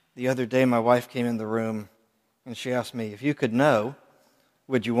The other day, my wife came in the room and she asked me, if you could know,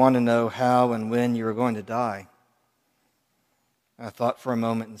 would you want to know how and when you were going to die? I thought for a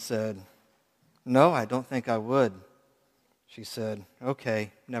moment and said, no, I don't think I would. She said,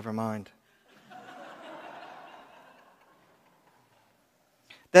 okay, never mind.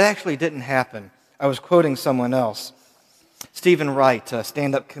 That actually didn't happen. I was quoting someone else. Stephen Wright, a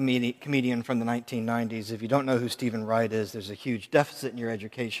stand-up comedian from the 1990s. If you don't know who Stephen Wright is, there's a huge deficit in your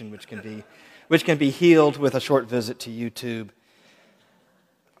education which can be healed with a short visit to YouTube.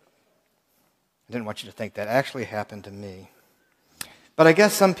 I didn't want you to think that actually happened to me. But I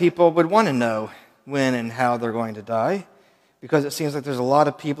guess some people would want to know when and how they're going to die, because it seems like there's a lot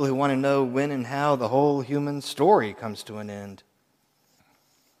of people who want to know when and how the whole human story comes to an end.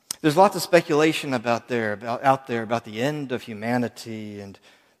 There's lots of speculation out there about the end of humanity and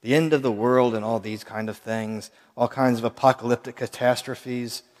the end of the world and all these kind of things, all kinds of apocalyptic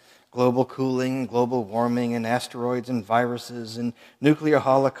catastrophes, global cooling, global warming, and asteroids and viruses and nuclear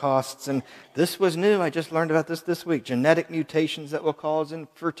holocausts. And this was new. I just learned about this week. Genetic mutations that will cause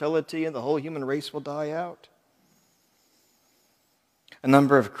infertility and the whole human race will die out. A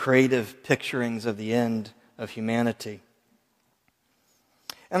number of creative picturings of the end of humanity.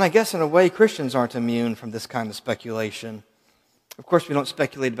 And I guess in a way, Christians aren't immune from this kind of speculation. Of course, we don't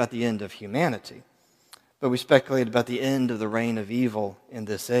speculate about the end of humanity, but we speculate about the end of the reign of evil in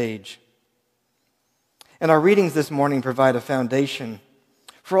this age. And our readings this morning provide a foundation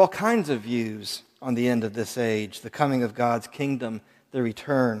for all kinds of views on the end of this age, the coming of God's kingdom, the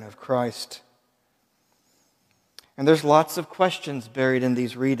return of Christ. And there's lots of questions buried in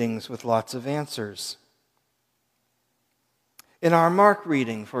these readings with lots of answers. In our Mark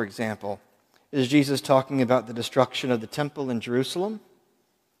reading, for example, is Jesus talking about the destruction of the temple in Jerusalem?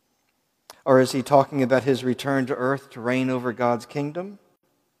 Or is he talking about his return to earth to reign over God's kingdom?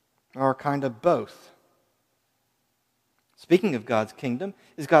 Or kind of both? Speaking of God's kingdom,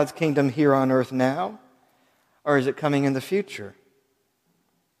 is God's kingdom here on earth now? Or is it coming in the future?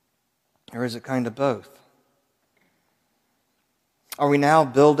 Or is it kind of both? Are we now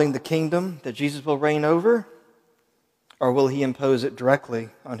building the kingdom that Jesus will reign over? Or will he impose it directly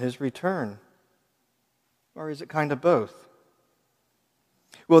on his return? Or is it kind of both?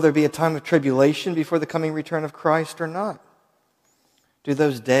 Will there be a time of tribulation before the coming return of Christ or not? Do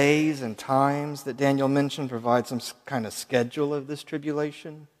those days and times that Daniel mentioned provide some kind of schedule of this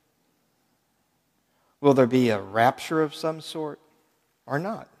tribulation? Will there be a rapture of some sort or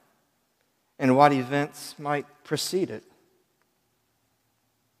not? And what events might precede it?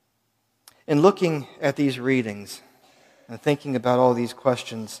 In looking at these readings, and thinking about all these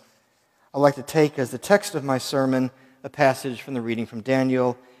questions, I'd like to take as the text of my sermon a passage from the reading from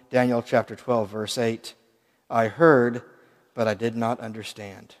Daniel chapter 12, verse 8. I heard, but I did not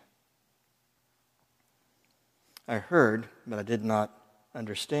understand. I heard, but I did not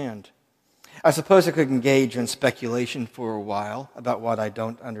understand. I suppose I could engage in speculation for a while about what I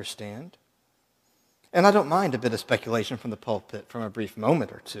don't understand. And I don't mind a bit of speculation from the pulpit from a brief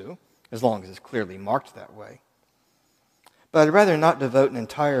moment or two, as long as it's clearly marked that way. But I'd rather not devote an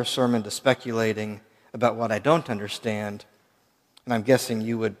entire sermon to speculating about what I don't understand, and I'm guessing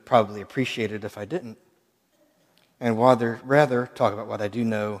you would probably appreciate it if I didn't, and rather talk about what I do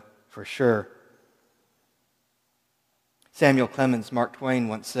know for sure. Samuel Clemens, Mark Twain,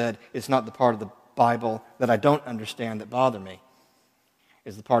 once said, it's not the part of the Bible that I don't understand that bother me.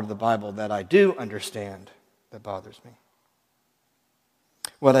 It's the part of the Bible that I do understand that bothers me.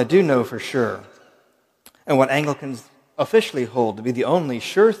 What I do know for sure, and what Anglicans officially hold to be the only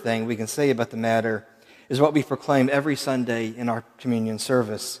sure thing we can say about the matter, is what we proclaim every Sunday in our communion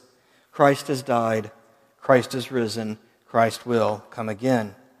service. Christ has died, Christ is risen, Christ will come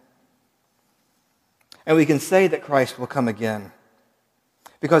again. And we can say that Christ will come again,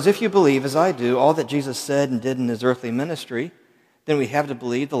 because if you believe, as I do, all that Jesus said and did in his earthly ministry, then we have to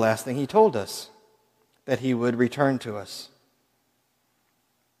believe the last thing he told us, that he would return to us.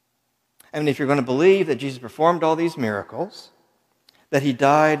 And if you're going to believe that Jesus performed all these miracles, that he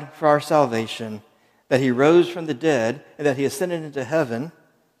died for our salvation, that he rose from the dead, and that he ascended into heaven,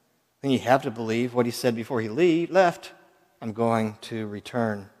 then you have to believe what he said before he left, I'm going to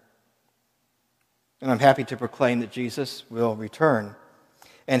return. And I'm happy to proclaim that Jesus will return.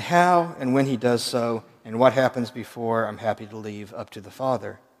 And how and when he does so, and what happens before, I'm happy to leave up to the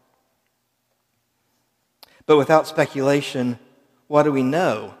Father. But without speculation, what do we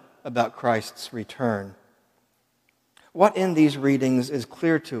know about Christ's return? What in these readings is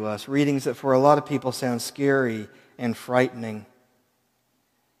clear to us, readings that for a lot of people sound scary and frightening?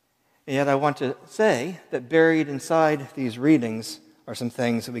 And yet I want to say that buried inside these readings are some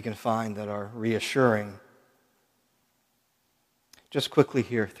things that we can find that are reassuring. Just quickly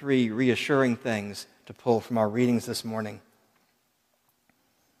here, 3 reassuring things to pull from our readings this morning.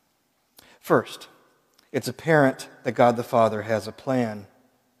 First, it's apparent that God the Father has a plan.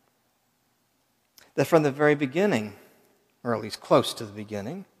 That from the very beginning, or at least close to the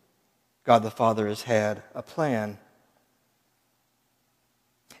beginning, God the Father has had a plan.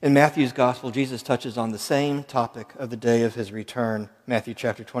 In Matthew's Gospel, Jesus touches on the same topic of the day of his return, Matthew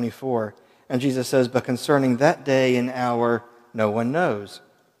chapter 24. And Jesus says, "But concerning that day and hour, no one knows,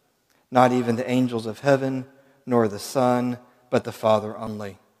 not even the angels of heaven, nor the Son, but the Father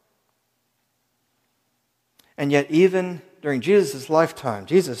only." And yet, even during Jesus' lifetime,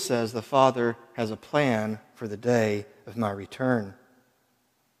 Jesus says the Father has a plan for the day of my return.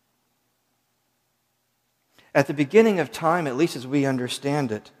 At the beginning of time, at least as we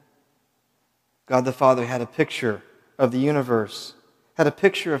understand it, God the Father had a picture of the universe, had a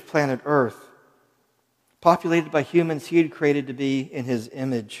picture of planet Earth, populated by humans he had created to be in his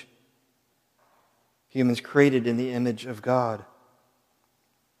image. Humans created in the image of God.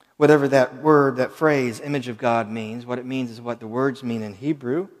 Whatever that word, that phrase, image of God means, what it means is what the words mean in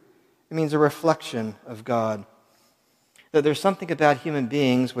Hebrew. It means a reflection of God. That there's something about human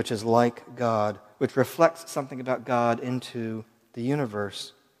beings which is like God, which reflects something about God into the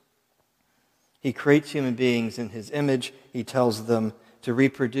universe. He creates human beings in his image. He tells them to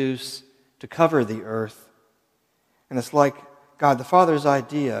reproduce, to cover the earth. And it's like God the Father's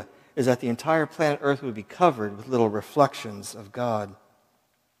idea is that the entire planet Earth would be covered with little reflections of God.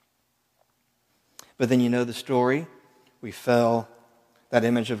 But then you know the story. We fell. That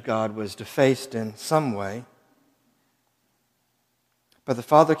image of God was defaced in some way. But the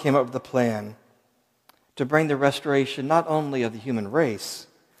Father came up with a plan to bring the restoration not only of the human race,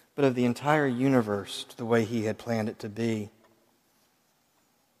 but of the entire universe to the way he had planned it to be.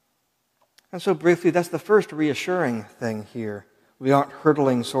 And so briefly, that's the first reassuring thing here. We aren't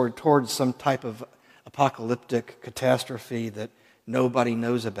hurtling towards some type of apocalyptic catastrophe that nobody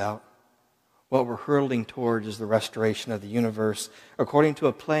knows about. What we're hurtling towards is the restoration of the universe according to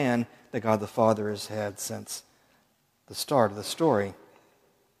a plan that God the Father has had since the start of the story.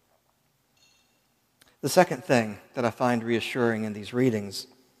 The second thing that I find reassuring in these readings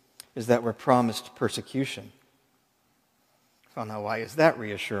is that we're promised persecution. Well, now, why is that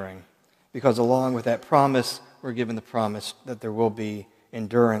reassuring? Because along with that promise, we're given the promise that there will be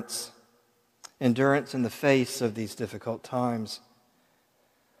endurance. Endurance in the face of these difficult times.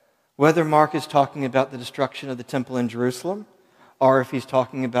 Whether Mark is talking about the destruction of the temple in Jerusalem, or if he's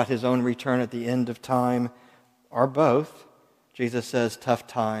talking about his own return at the end of time, or both, Jesus says tough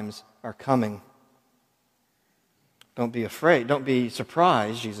times are coming. Don't be afraid. Don't be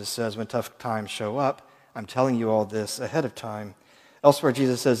surprised, Jesus says, when tough times show up. I'm telling you all this ahead of time. Elsewhere,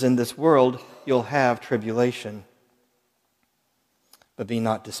 Jesus says, in this world, you'll have tribulation. But be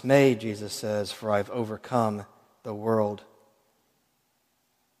not dismayed, Jesus says, for I've overcome the world.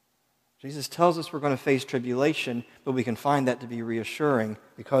 Jesus tells us we're going to face tribulation, but we can find that to be reassuring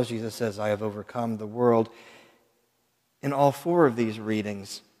because Jesus says, I have overcome the world. In all 4 of these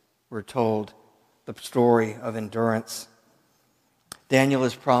readings, we're told the story of endurance. Daniel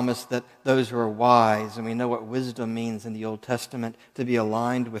is promised that those who are wise, and we know what wisdom means in the Old Testament, to be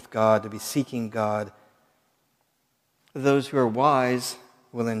aligned with God, to be seeking God. Those who are wise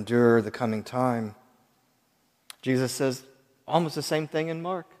will endure the coming time. Jesus says almost the same thing in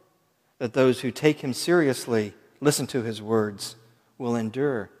Mark, that those who take him seriously, listen to his words, will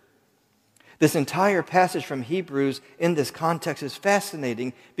endure. This entire passage from Hebrews in this context is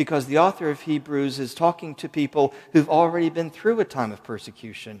fascinating because the author of Hebrews is talking to people who've already been through a time of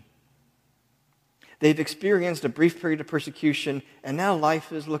persecution. They've experienced a brief period of persecution, and now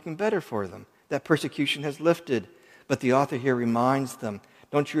life is looking better for them. That persecution has lifted. But the author here reminds them,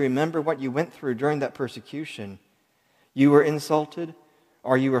 don't you remember what you went through during that persecution? You were insulted,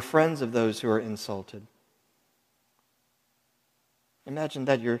 or you were friends of those who are insulted. Imagine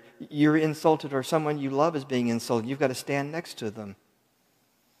that you're insulted or someone you love is being insulted. You've got to stand next to them.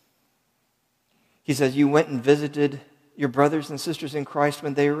 He says you went and visited your brothers and sisters in Christ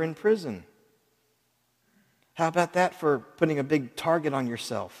when they were in prison. How about that for putting a big target on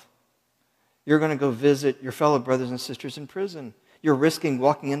yourself? You're going to go visit your fellow brothers and sisters in prison. You're risking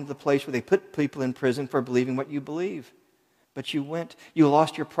walking into the place where they put people in prison for believing what you believe. But you went. You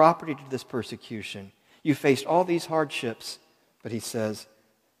lost your property to this persecution. You faced all these hardships. But he says,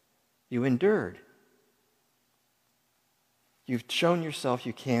 you endured. You've shown yourself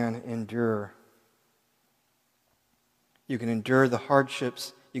you can endure. You can endure the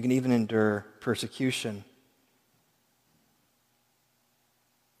hardships. You can even endure persecution.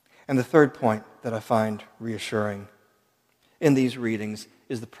 And the third point that I find reassuring in these readings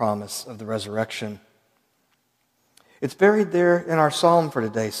is the promise of the resurrection. It's buried there in our psalm for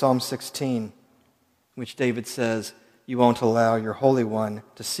today, Psalm 16, which David says, "You won't allow your Holy One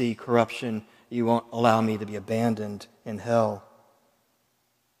to see corruption. You won't allow me to be abandoned in hell."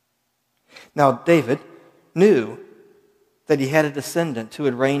 Now, David knew that he had a descendant who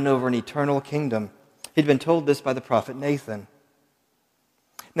would reign over an eternal kingdom. He'd been told this by the prophet Nathan.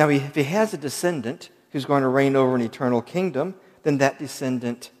 Now, if he has a descendant who's going to reign over an eternal kingdom, then that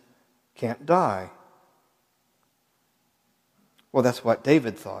descendant can't die. Well, that's what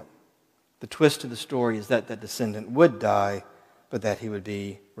David thought. The twist of the story is that that descendant would die, but that he would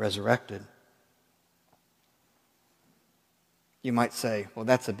be resurrected. You might say, well,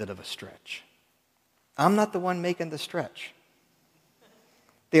 that's a bit of a stretch. I'm not the one making the stretch.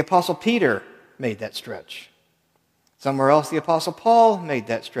 The Apostle Peter made that stretch. Somewhere else, the Apostle Paul made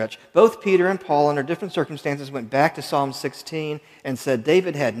that stretch. Both Peter and Paul, under different circumstances, went back to Psalm 16 and said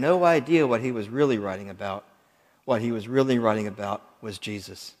David had no idea what he was really writing about. What he was really writing about was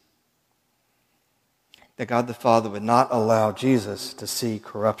Jesus. That God the Father would not allow Jesus to see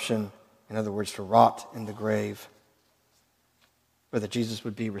corruption, in other words, to rot in the grave, but that Jesus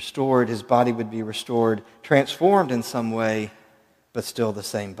would be restored, his body would be restored, transformed in some way, but still the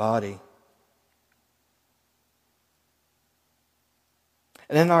same body.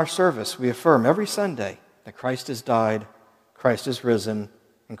 And in our service, we affirm every Sunday that Christ has died, Christ is risen,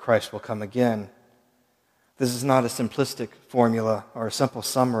 and Christ will come again. This is not a simplistic formula or a simple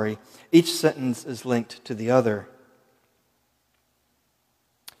summary. Each sentence is linked to the other.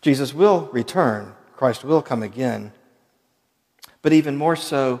 Jesus will return. Christ will come again. But even more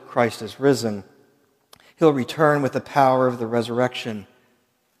so, Christ is risen. He'll return with the power of the resurrection.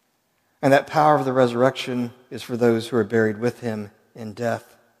 And that power of the resurrection is for those who are buried with him in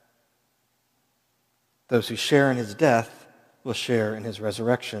death. Those who share in his death will share in his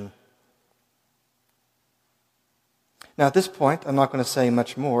resurrection. Now, at this point, I'm not going to say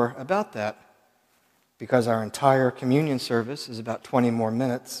much more about that because our entire communion service is about 20 more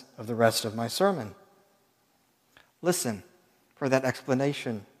minutes of the rest of my sermon. Listen for that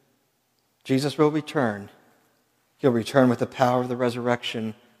explanation. Jesus will return. He'll return with the power of the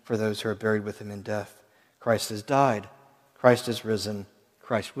resurrection for those who are buried with him in death. Christ has died. Christ is risen.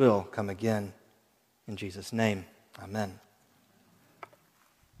 Christ will come again. In Jesus' name, amen.